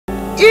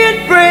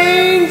It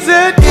brings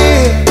a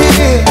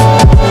tear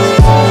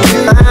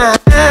to my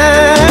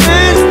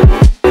eyes.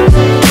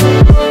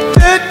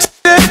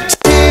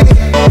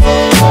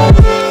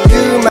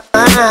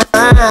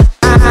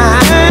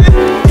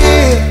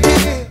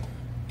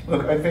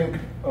 Look, I think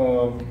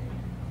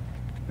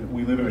that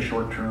we live in a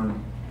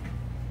short-term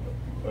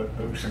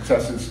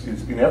success is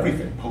in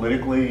everything,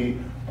 politically,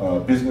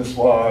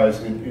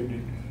 business-wise.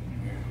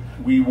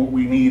 We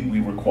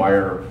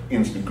require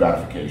instant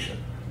gratification.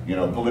 You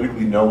know,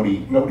 politically,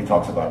 nobody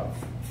talks about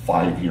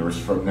 5 years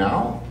from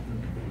now.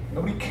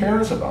 Nobody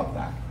cares about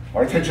that.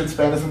 Our attention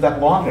span isn't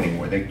that long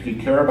anymore. They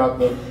care about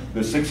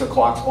the 6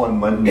 o'clocks on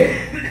Monday.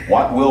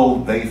 What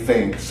will they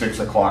think 6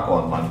 o'clock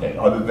on Monday?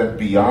 Other than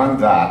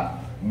beyond that,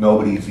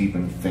 nobody's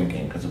even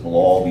thinking, because it will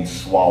all be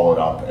swallowed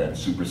up and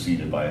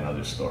superseded by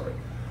another story.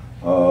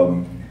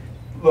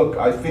 Look,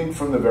 I think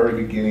from the very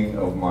beginning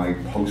of my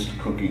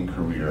post-cooking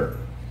career,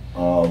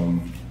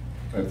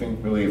 I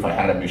think really if I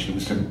had a mission, it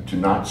was to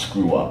not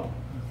screw up.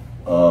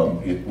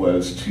 It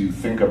was to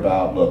think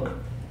about, look,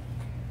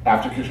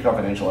 after Kitchen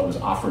Confidential, I was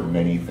offered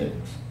many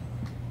things.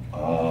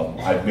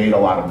 I've made a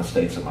lot of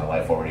mistakes in my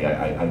life already.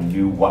 I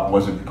knew what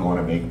wasn't going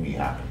to make me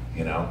happy,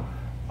 you know?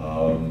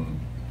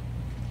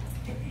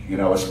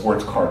 A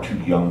sports car too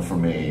young for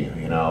me,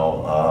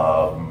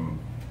 a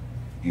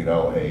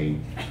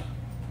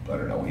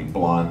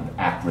blonde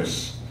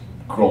actress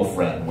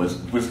girlfriend was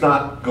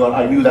not good.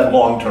 I knew that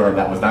long term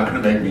that was not going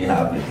to make me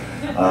happy.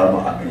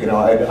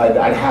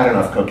 I'd had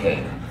enough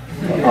cocaine.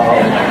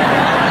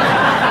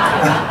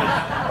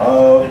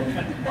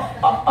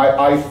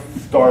 I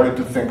started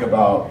to think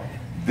about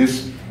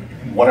this,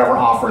 whatever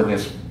offer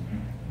this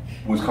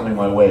was coming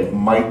my way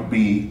might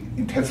be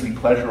intensely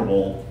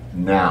pleasurable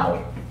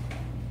now,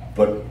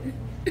 but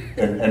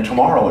and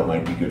tomorrow it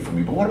might be good for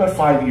me. But what about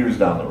 5 years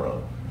down the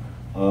road?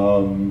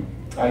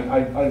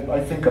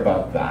 I think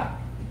about that.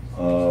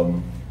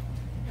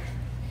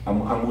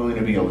 I'm willing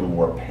to be a little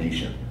more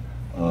patient.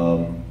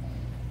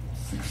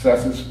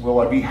 Success is, will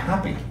I be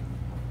happy?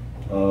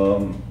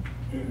 Do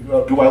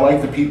I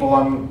like the people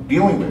I'm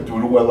dealing with?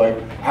 Do I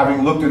like,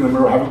 having looked in the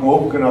mirror, having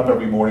woken up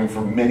every morning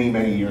for many,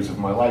 many years of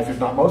my life, if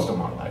not most of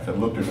my life, and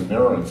looked in the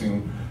mirror and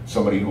seen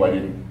somebody who I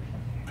didn't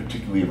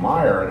particularly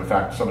admire, and in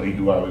fact somebody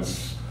who I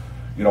was,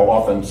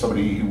 often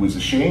somebody who was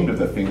ashamed of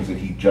the things that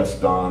he'd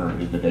just done or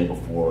did the day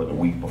before, or the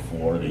week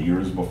before, the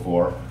years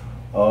before.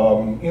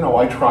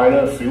 I try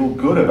to feel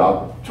good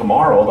about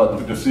tomorrow, about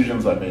the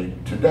decisions I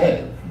made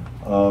today.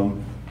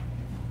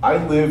 I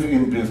live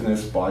in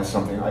business by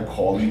something I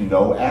call the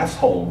no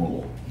asshole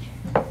rule.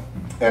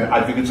 And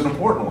I think it's an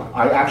important one.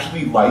 I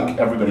actually like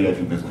everybody I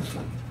do business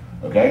with.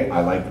 Okay?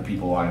 I like the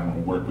people I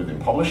work with in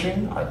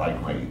publishing. I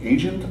like my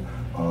agent.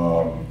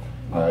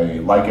 I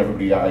like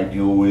everybody I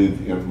deal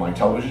with in my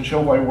television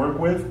show I work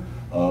with.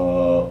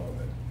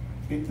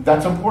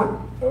 That's important.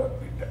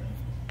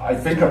 I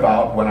think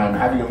about when I'm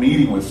having a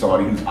meeting with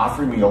somebody who's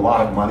offering me a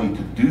lot of money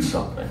to do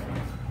something,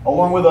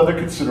 along with other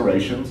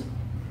considerations.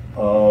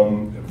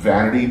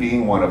 Vanity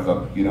being one of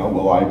them.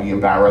 Will I be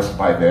embarrassed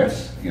by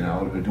this?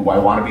 Do I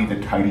want to be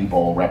the Tidy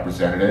Bowl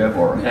representative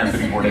or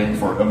Anthony Bourdain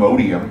for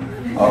Imodium?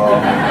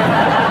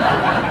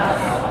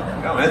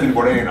 Anthony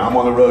Bourdain, I'm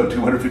on the road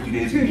 250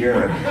 days a year.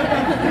 And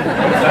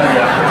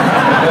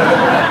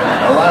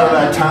a lot of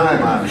that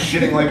time I'm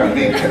shitting like a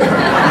mink.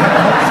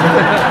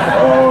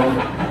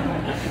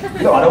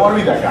 No, I don't want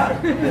to be that guy.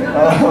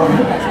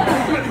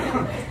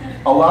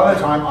 A lot of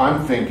the time I'm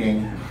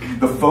thinking,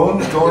 the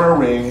phone's gonna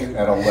ring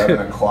at 11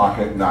 o'clock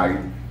at night.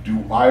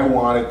 Do I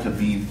want it to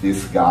be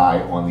this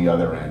guy on the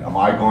other end? Am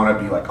I gonna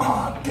be like,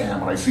 oh,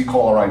 damn, when I see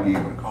caller ID,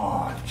 I'm like,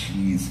 oh,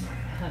 geez.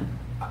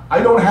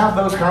 I don't have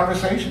those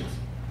conversations.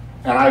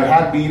 And I've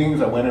had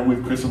meetings. I went in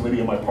with Chris and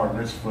Lydia, my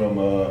partners from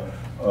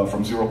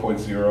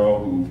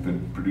 0.0, who've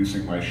been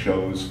producing my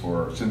shows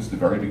since the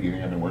very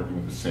beginning. I've been working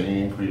with the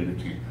same creative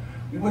team.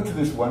 We went to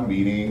this one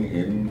meeting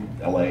in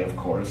LA, of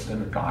course,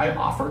 and a guy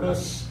offered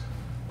us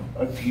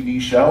a TV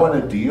show and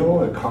a deal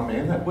to come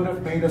in that would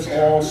have made us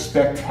all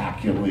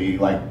spectacularly,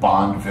 like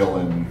Bond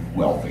villain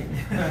wealthy,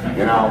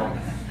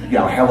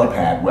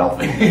 helipad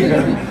wealthy,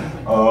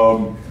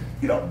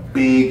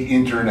 big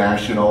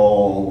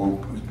international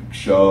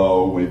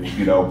show with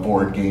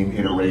board game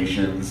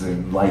iterations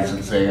and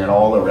licensing and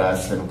all the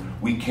rest. And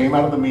we came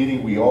out of the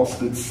meeting. We all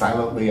stood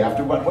silently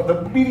after what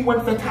the meeting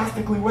went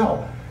fantastically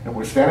well. And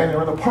we're standing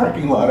there in the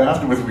parking lot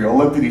afterwards. We all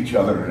looked at each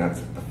other, and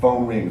the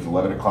phone rings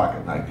 11 o'clock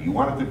at night. Do you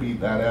want it to be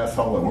that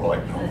asshole? And we're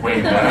like, no,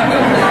 wait.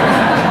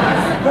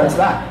 That's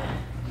that.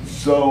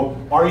 So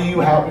are you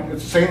happy?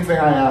 It's the same thing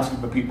I ask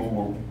the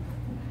people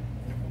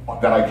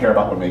that I care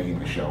about when making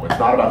the show. It's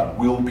not about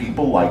will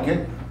people like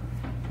it?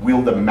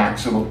 Will the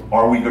maximum,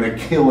 are we going to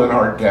kill in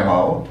our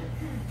demo?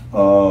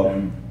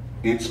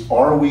 It's,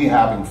 are we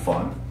having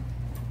fun?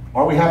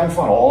 Are we having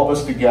fun, all of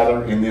us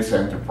together in this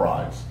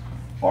enterprise?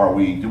 Are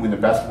we doing the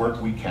best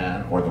work we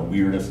can, or the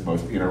weirdest,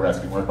 most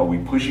interesting work? Are we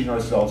pushing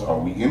ourselves? Are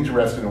we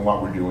interested in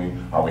what we're doing?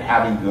 Are we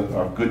having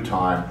a good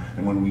time?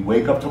 And when we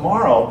wake up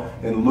tomorrow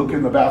and look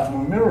in the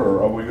bathroom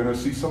mirror, are we going to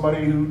see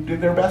somebody who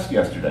did their best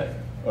yesterday?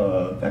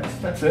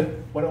 That's it.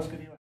 What else could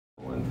you?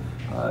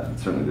 And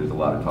certainly there's a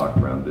lot of talk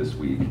around this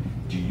week.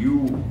 Do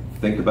you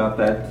think about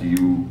that? Do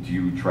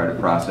you try to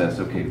process,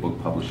 okay,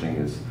 book publishing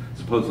is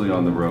supposedly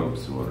on the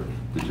ropes, or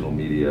digital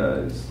media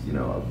is, you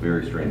know, a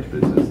very strange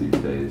business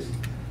these days?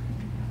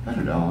 I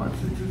don't know.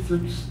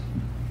 It's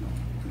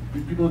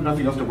people have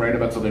nothing else to write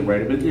about, so they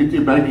write it.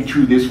 It might be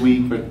true this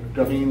week, but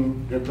I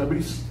mean,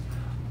 everybody's.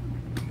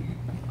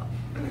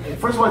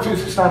 First of all, it's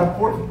just not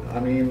important. I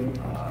mean,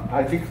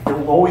 I think there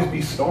will always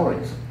be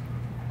stories.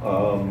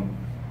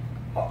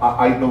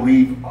 I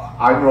believe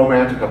I'm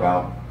romantic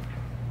about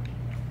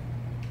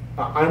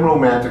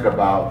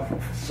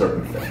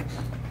certain things.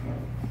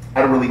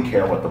 I don't really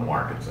care what the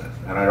market says,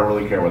 and I don't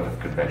really care what the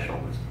conventional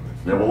wisdom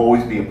is. There will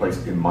always be a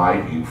place, in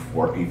my view,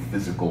 for a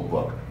physical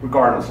book,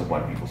 regardless of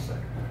what people say.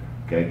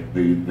 Okay,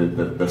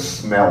 the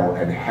smell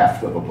and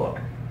heft of a book.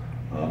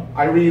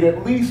 I read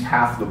at least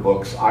half the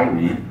books I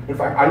read. In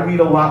fact, I read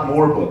a lot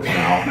more books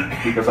now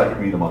because I can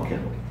read them on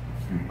Kindle.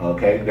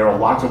 Okay, there are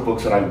lots of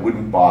books that I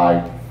wouldn't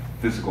buy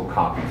physical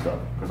copies of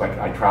because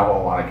I travel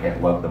a lot. I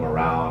can't lug them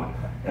around,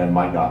 and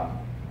might not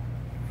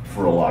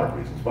for a lot of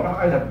reasons. But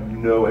I have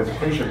no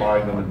hesitation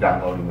buying them and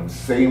downloading them.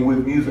 Same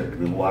with music.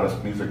 There's a lot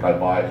of music I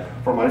buy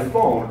from my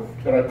phone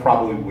that I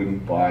probably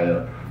wouldn't buy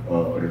in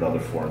another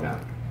format.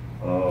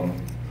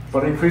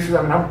 But increasingly,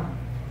 I mean,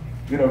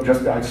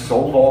 I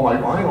sold all my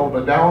vinyl,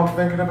 but now I'm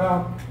thinking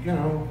about,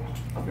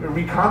 I'm going to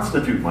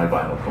reconstitute my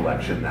vinyl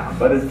collection now.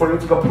 But it's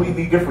a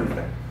completely different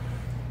thing.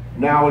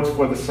 Now it's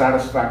for the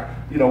satisfaction.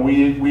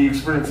 We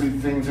experience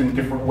these things in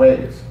different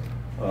ways.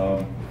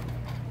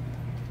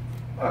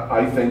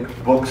 I think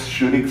books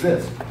should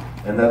exist,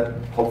 and that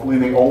hopefully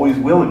they always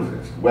will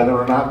exist. Whether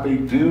or not they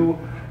do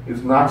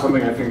is not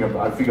something I think of.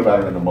 I think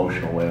about it in an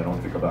emotional way. I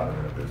don't think about it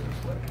in a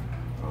business way.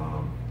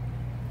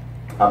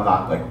 I'm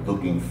not like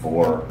looking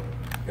for,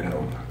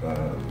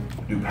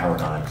 new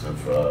paradigms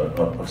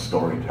of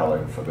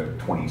storytelling for the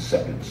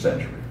 22nd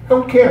century.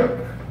 Don't care,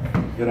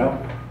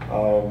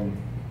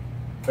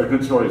 A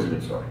good story is a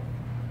good story.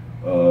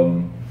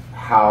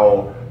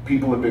 How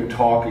people have been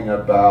talking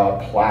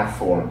about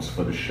platforms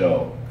for the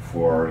show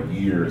for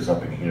years.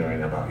 I've been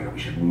hearing about, we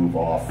should move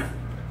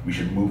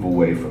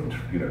away from,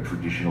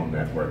 traditional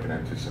network and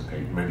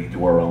anticipate, maybe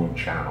do our own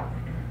channel.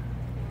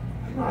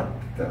 I'm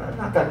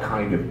not that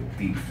kind of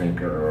deep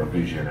thinker or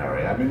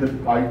visionary. I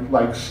mean, I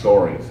like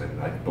stories, and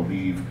I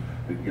believe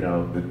that,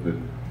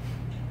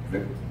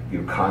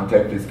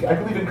 content is, I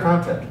believe in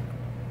content.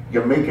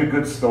 You make a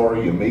good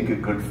story, you make a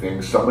good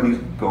thing, somebody's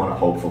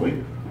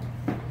hopefully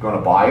going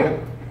to buy it,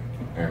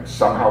 and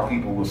somehow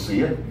people will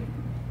see it.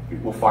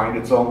 It will find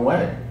its own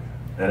way.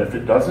 And if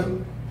it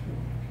doesn't,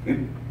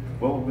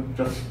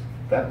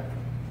 that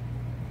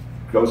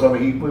goes on the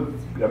heap with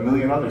a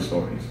million other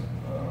stories.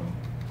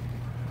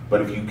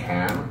 But if you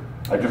can,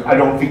 I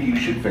don't think you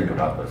should think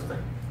about this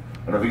thing.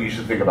 I don't think you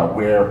should think about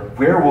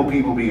where will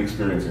people be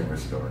experiencing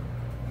this story.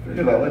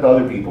 Let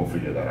other people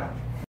figure that out.